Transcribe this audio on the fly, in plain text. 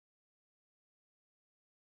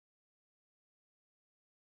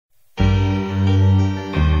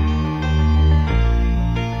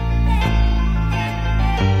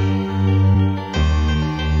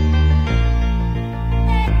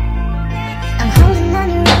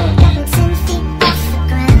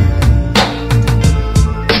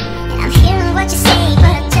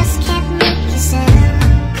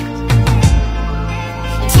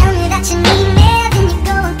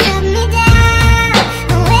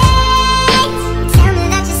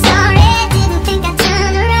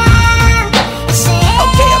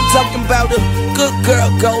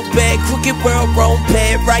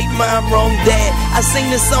I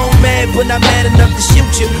sing this song mad, but not mad enough to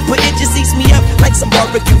shoot you. But it just eats me up like some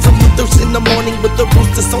barbecue from Luther's in the morning with the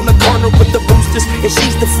roosters on the corner with the boosters. And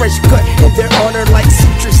she's the fresh cut and they're on her like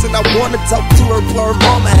sutures. And I wanna talk to her, but her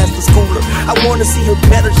mama has to school her. I wanna see her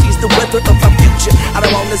better, she's the weather of our future. I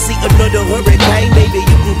don't wanna see another hurricane, maybe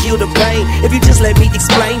you can kill the pain. If you just let me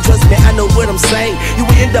explain, trust me, I know what I'm saying. You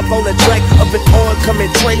will end up on the track of an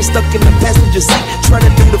oncoming train, stuck in the passenger seat, trying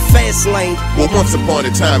to do the fast lane. Well, once upon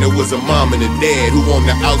a time, there was a mom and a dad who on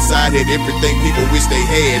the outside had everything people wish they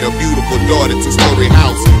had. A beautiful daughter, two-story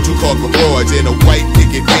house, two-car garage, and a white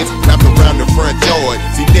picket fence wrapped around the front yard.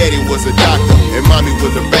 See, daddy was a doctor, and mommy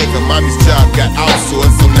was a banker. Mommy's job got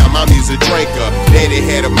outsourced, so now mommy's a drinker. Daddy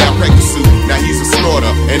had a malpractice suit, now he's a snorter.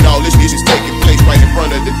 And all this shit is taking place right in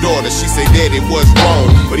front of the daughter. She say daddy was wrong,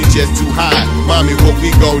 but he just too high. Mommy, what we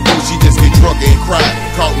gon' do? She just get drunk and cry.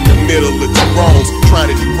 Caught in the middle of two wrongs, trying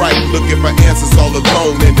to do right, looking for answers all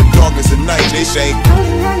alone in the darkness of night. They say